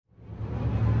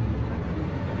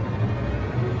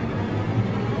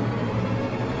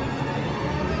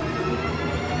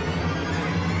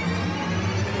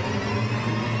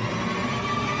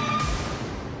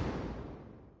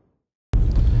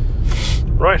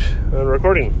Right, and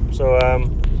recording. So, a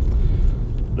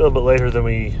little bit later than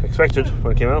we expected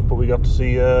when it came out, but we got to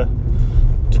see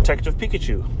Detective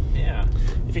Pikachu. Yeah.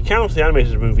 If you count the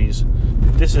animated movies,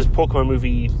 this is Pokemon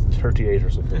movie 38 or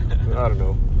something. I don't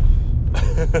know.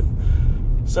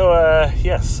 So,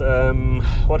 yes.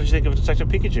 What did you think of Detective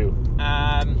Pikachu?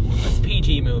 It's a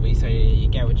PG movie, so you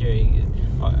get what you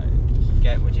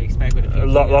expect with a PG.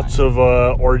 Lots of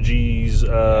orgies,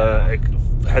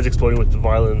 heads exploding with the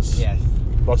violence. Yes.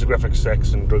 Lots of graphic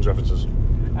sex and drugs references.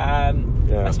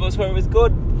 I suppose where it was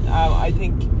good, I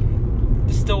think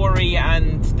the story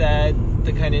and the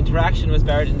kind of interaction was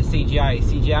better than the CGI.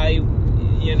 CGI,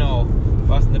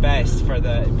 wasn't the best but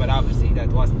obviously there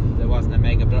wasn't a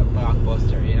mega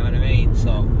blockbuster, you know what I mean?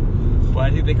 So, but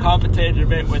I think they compensated a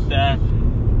bit with the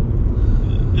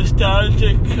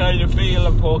nostalgic kind of feel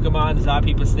of Pokemon. There's a lot of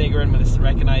people sniggering when they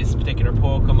recognise particular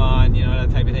Pokemon, that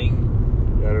type of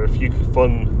thing. Yeah, there are a few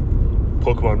fun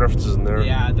Pokemon references in there.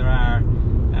 Yeah, there are.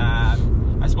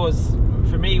 I suppose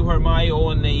for me, where my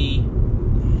only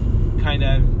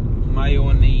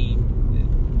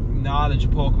knowledge of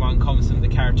Pokemon comes from the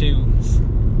cartoons.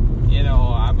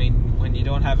 I mean, when you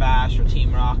don't have Ash or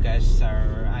Team Rocket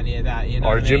or any of that,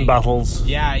 or gym battles.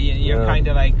 Yeah, you're kind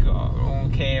of like,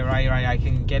 okay, right, I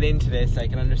can get into this. I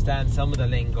can understand some of the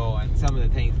lingo and some of the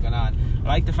things going on. I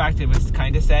like the fact it was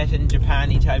kind of set in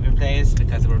Japan-y type of place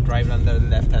because we were driving on the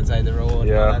left-hand side of the road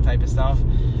and all that type of stuff,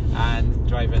 and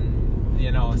driving,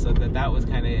 so that was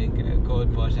kind of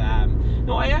good. But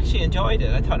no, I actually enjoyed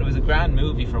it. I thought it was a grand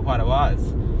movie for what it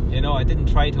was. I didn't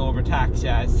try to overtax.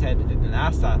 Yeah, as I said, it didn't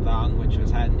last that long, which was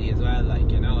handy as well.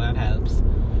 That helps.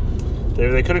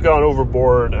 They could have gone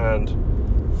overboard and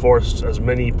forced as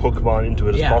many Pokemon into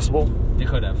it as possible. They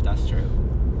could have. That's true.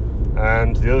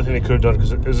 And the other thing they could have done,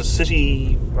 because it was a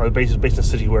city, or based in a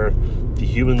city where the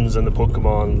humans and the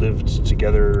Pokemon lived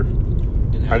together,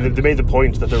 and they made the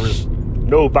point that there was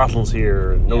no battles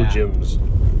here, no gyms.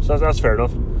 So that's fair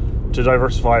enough to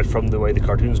diversify it from the way the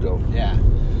cartoons go. Yeah.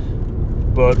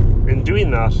 But in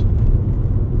doing that,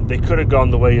 they could have gone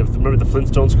the way of, remember the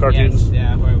Flintstones cartoons? Yes,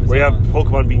 yeah, where you have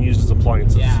Pokemon being used as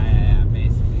appliances. Yeah,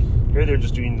 basically. Here they're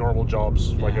just doing normal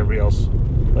jobs like everybody else.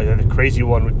 Like the crazy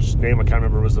one, which name I can't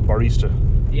remember, was the barista.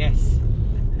 Yes.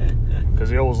 Because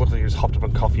he always looked like he was hopped up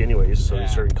on coffee anyways, so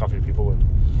he's serving coffee to people. And,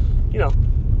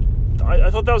 I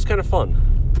thought that was kind of fun.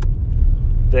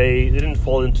 They didn't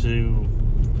fall into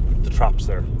the traps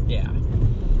there. Yeah.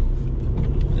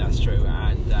 That's true.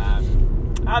 And,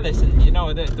 listen,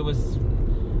 there was,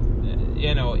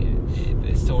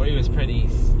 the story was pretty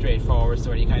straightforward,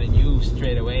 so you kind of knew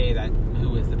straight away that who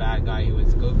was the bad guy, who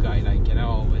was the good guy,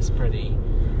 it was pretty,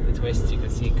 the twist you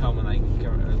could see coming like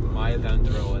a mile down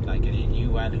the road, and you knew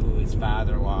who his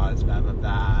father was, blah blah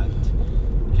blah, and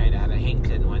you kind of had a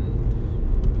hinkling when,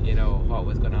 what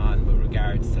was going on with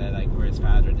regards to where his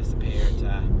father disappeared,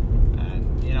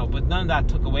 and but none of that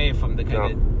took away from the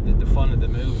kind of the fun of the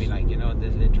movie, the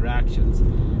interactions.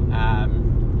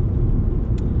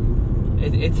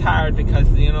 It's hard because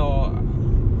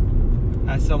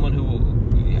as someone who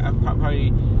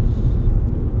probably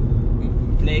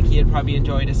Blakey had probably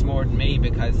enjoyed this more than me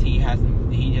because he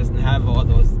doesn't have all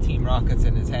those Team Rockets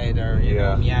in his head or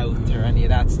Meowth or any of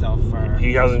that stuff. Or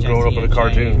he hasn't grown up with a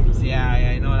cartoon. Yeah,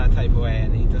 I know that type of way,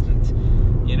 and he doesn't.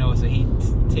 So he'd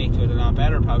take to it a lot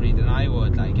better probably than I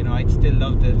would. I'd still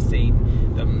love to have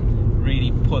seen them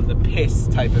really pull the piss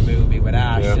type of movie with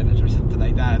Ash in it or something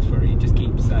like that, where he just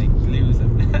keeps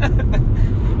losing.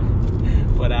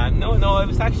 But no, it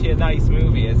was actually a nice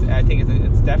movie. I think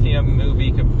it's definitely a movie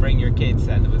you could bring your kids,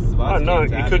 and it was.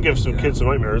 You could give some kids some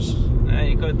nightmares.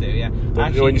 You could do, yeah.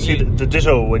 Actually, when you see the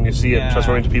Ditto, when you see it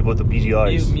transforming into people with the beady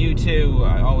eyes.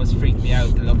 Mewtwo always freaked me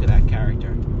out. The look of that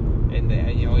character,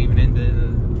 even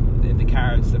in the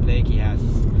cards that Blakey has,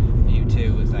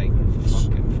 Mewtwo was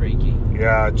fucking freaky.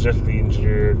 Yeah, genetically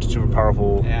engineered, super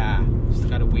powerful. Yeah, just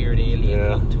got a weird alien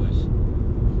look to it.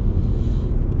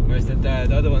 Whereas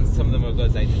the other ones, some of them are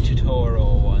good, like the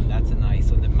Totoro one, that's a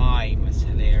nice one. The Mime was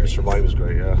hilarious. Mr. Mime was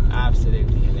great, yeah.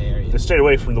 Absolutely hilarious. They stayed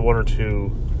away from the one or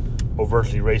two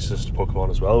overtly racist Pokemon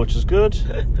as well, which is good.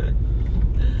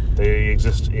 They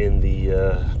exist in the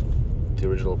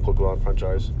original Pokemon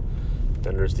franchise.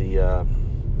 Then there's the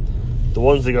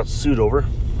ones they got sued over.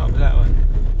 What was that one?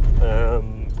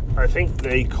 I think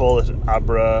they call it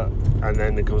Abra, and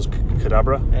then it goes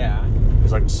Kadabra. Yeah.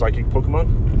 It's like a psychic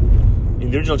Pokemon. In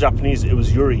the original Japanese, it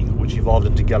was Yuri, which evolved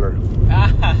into Geller.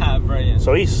 Ah, brilliant.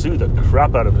 So he sued the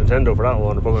crap out of Nintendo for that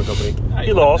one, the Pokemon Company.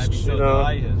 He lost,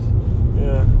 delighted.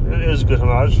 Yeah, it was a good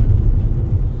homage.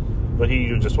 But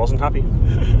he just wasn't happy.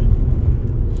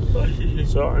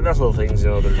 So, and that's little things,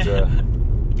 there's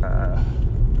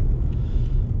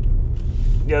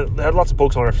Yeah, they had lots of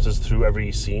Pokemon references through every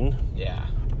scene. Yeah.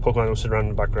 Pokemon would sit around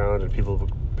in the background, and people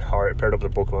paired up their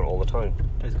Pokemon all the time.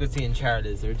 It was good seeing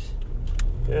Charizard.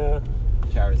 Yeah.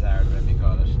 Charizard, whatever you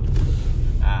call it.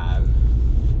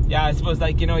 Yeah, I suppose,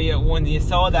 like, when you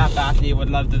saw that battle, you would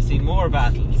love to have seen more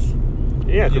battles.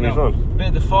 Yeah, it could be fun. But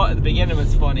at the beginning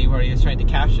was funny, where he was trying to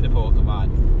capture the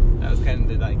Pokemon. That was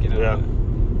kind of like, Yeah.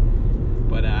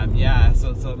 But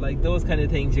so like those kind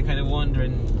of things, you're kind of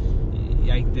wondering.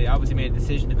 Like, they obviously made a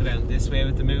decision to go down this way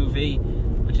with the movie,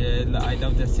 which I'd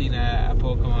love to have seen a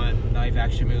Pokemon live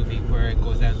action movie where it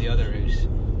goes down the other route.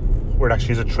 Where it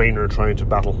actually is a trainer trying to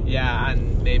battle. Yeah,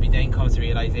 and maybe then comes the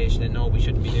realisation that no, we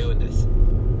shouldn't be doing this.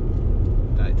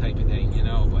 That type of thing,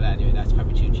 But anyway, that's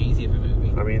probably too cheesy of a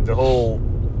movie. I mean, the whole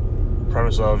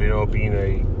premise of, being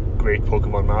a great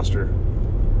Pokemon master.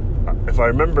 If I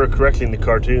remember correctly in the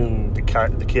cartoon,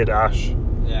 the kid Ash.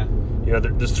 Yeah.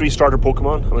 There's 3 starter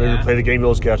Pokemon. And when you play the game, you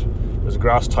always get there's a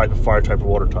grass type, a fire type, a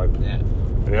water type. Yeah.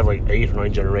 And you have like 8 or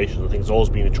 9 generations. I think it's always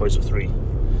been a choice of 3.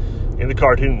 In the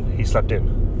cartoon, he slept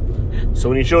in. So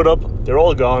when he showed up, they're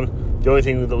all gone. The only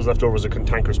thing that was left over was a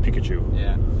cantankerous Pikachu.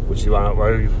 Yeah. Which he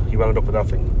wound up with that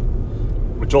thing.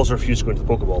 Which also refused to go into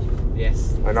the Pokeball.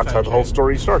 Yes. And that's how the whole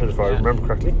story started, if I remember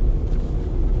correctly.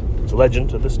 It's a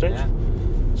legend at this stage. Yeah.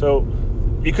 So,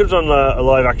 you could have done a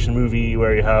live-action movie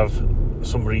where you have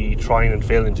somebody trying and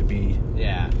failing to be,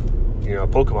 a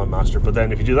Pokemon master. But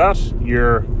then if you do that,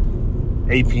 you're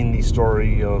aping the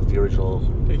story of the original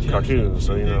cartoon.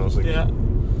 So, it's like...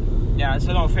 Yeah,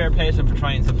 so no, fair play to them for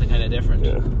trying something kind of different.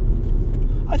 Yeah.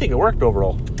 I think it worked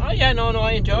overall. Oh, yeah, no,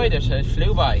 I enjoyed it. It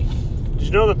flew by. Did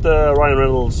you know that Ryan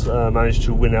Reynolds managed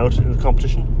to win out in the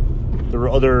competition? There were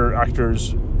other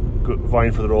actors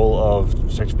vying for the role of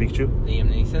Detective Pikachu. Liam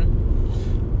Neeson.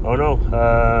 Oh no,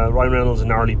 Ryan Reynolds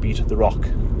narrowly beat The Rock.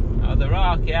 Oh, The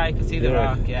Rock, yeah, I can see The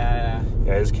Rock, yeah.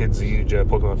 Yeah, his kid's a huge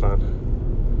Pokemon fan.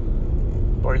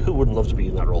 Boy, who wouldn't love to be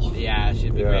in that role? Yeah, it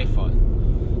should be great fun.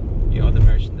 The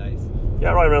merchandise.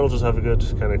 Yeah, Ryan Reynolds does have a good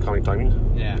kind of comic timing.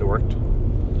 Yeah. It worked.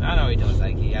 I know he does,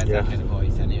 like, he has that kind of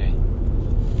voice anyway.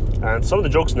 And some of the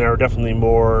jokes in there are definitely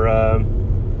more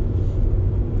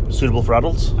suitable for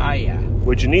adults. Ah, yeah.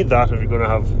 Which you need that if you're going to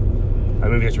have a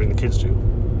movie that you bring the kids to.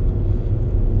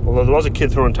 Although there was a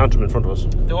kid throwing a tantrum in front of us.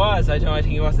 There was. I think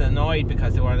he wasn't annoyed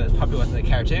because it probably wasn't a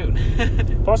cartoon.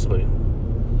 Possibly.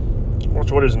 I'm not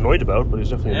sure what he was annoyed about, but he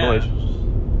was definitely annoyed.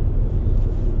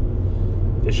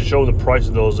 They should show him the price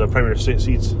of those premier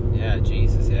seats. Yeah,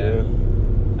 Jesus, yeah.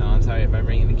 No, I'm sorry if I'm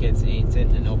bringing the kids and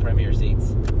sitting in no premier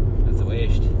seats. That's a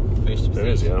waste. Waste of seats. It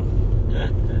is, yeah.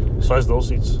 The size of those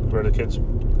seats for the kids. You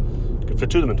can fit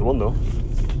 2 of them into one, though.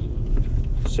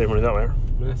 Save money that way.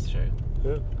 Yeah. That's true.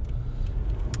 Yeah.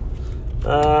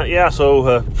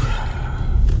 So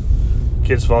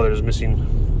kid's father is missing,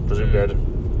 presumed dead.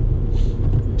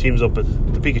 Teams up with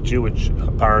the Pikachu, which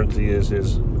apparently is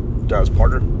his dad's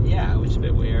partner. Yeah, which is a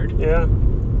bit weird. Yeah.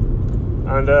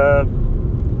 And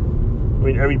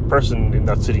every person in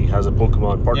that city has a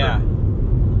Pokemon partner. Yeah.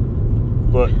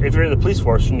 But if you're in the police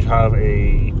force, shouldn't you have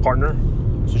a partner?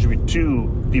 So it should be 2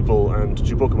 people and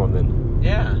 2 Pokemon then.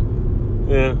 Yeah.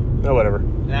 Yeah. No, whatever.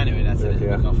 Anyway, that's it.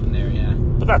 We'll go from there, yeah.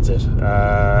 But that's it.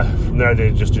 From there,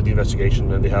 they just do the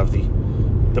investigation, and they have the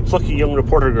plucky young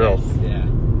reporter girl. Yes, yeah.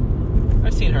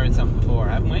 I've seen her in something before,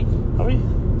 haven't we? Have we?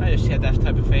 I just had that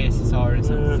type of face. I saw her in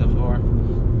something before. I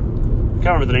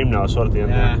can't remember the name now. I saw it at the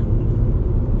end. Yeah.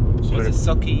 There. Was it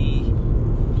Suck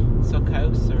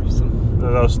House or something?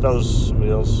 No, that was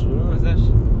somebody else. Was it?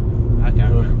 I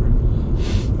can't remember.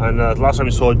 And the last time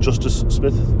we saw Justice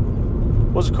Smith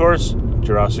was, of course,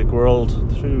 Jurassic World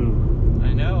 2.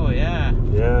 I know, yeah.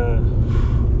 Yeah.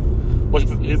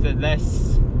 He's the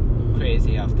less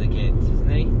crazy of the kids, isn't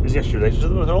he? Is he actually related to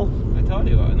them at all? I thought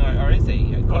he was. No, or is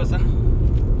he? A cousin?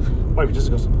 Might be just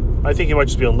a cousin. I think he might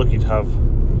just be unlucky to have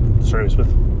the surname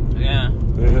Smith. Yeah.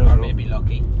 Or maybe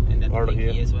lucky. And that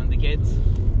he is one of the kids.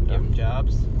 Give him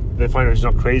jobs. They find out he's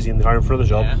not crazy and they hire him for another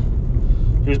job. Yeah.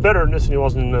 He was better in this than he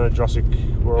was in Jurassic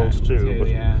World 2. But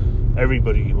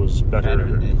everybody was better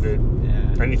in this.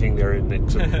 Anything they're in.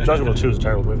 Jurassic World 2 is a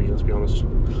terrible movie, let's be honest.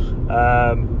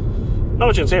 Not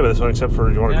much you can say about this one except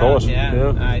for you want to call it.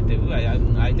 Yeah, I do.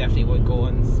 I definitely would go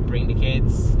and bring the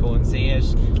kids, go and see it.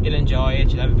 You'll enjoy it,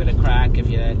 you'll have a bit of crack. If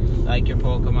you like your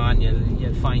Pokemon,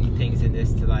 you'll find things in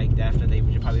this to like, definitely,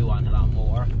 but you probably want a lot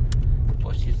more.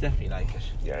 But you'll definitely like it.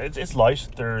 Yeah, it's light.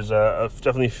 There's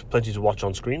definitely plenty to watch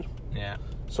on screen. Yeah.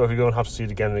 So if you go and have to see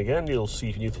it again and again, you'll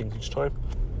see new things each time.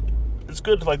 It's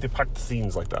good to like the packed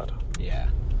scenes like that. Yeah,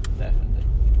 definitely.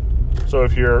 So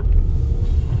if you're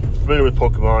familiar with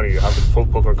Pokemon, or you have the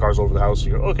Pokemon cards all over the house,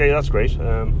 you go, okay, that's great.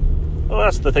 Well,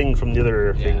 that's the thing from the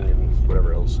other thing, and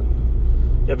whatever else. And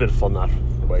you have a bit of fun that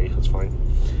way. That's fine.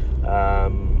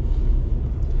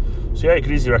 So yeah, you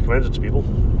could easily recommend it to people.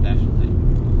 Definitely.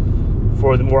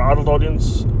 For the more adult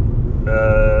audience,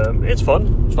 it's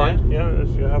fun. It's fine. Yeah,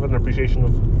 if you have an appreciation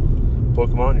of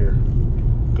Pokemon, you're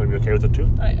going to be okay with it too.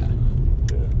 Oh yeah.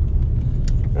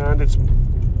 And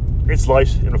it's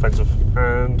light, inoffensive,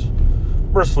 and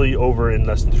mercifully over in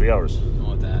less than 3 hours.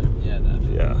 Oh, that.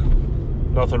 Yeah.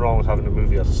 Nothing wrong with having a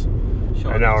movie that's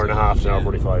an hour and a half, an hour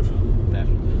 45.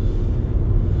 Definitely.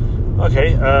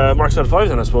 Okay, marks out of 5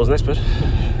 then, I suppose, next bit.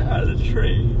 Out of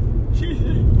 3.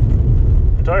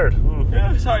 You're tired?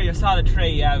 Yeah, sorry, a solid 3.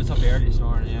 Yeah, I was up early this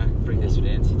morning. Yeah, bring this to the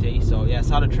NCT. So yeah,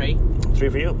 solid 3. 3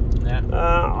 for you. Yeah.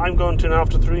 I'm going 2.5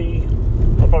 to 3.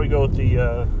 I'll probably go with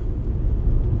the.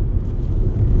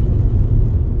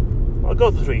 I'll go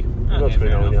with the 3. I'll go with 3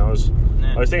 now. Yeah, I was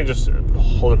thinking just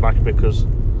hold it back a bit because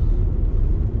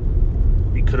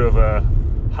we could have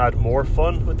had more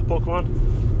fun with the Pokemon,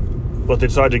 but they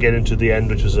decided to get into the end,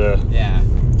 which was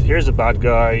here's a bad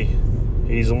guy.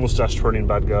 He's a mustache twirling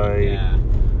bad guy. Yeah.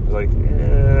 Like,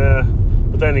 yeah.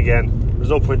 But then again, there's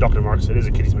no point Dr. Marks. It is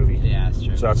a kiddies movie. Yeah, that's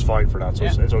true. So that's fine for that. So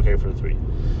it's okay for the 3.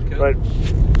 Cool. Right.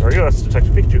 There we go. That's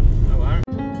Detective Pikachu. Oh, wow.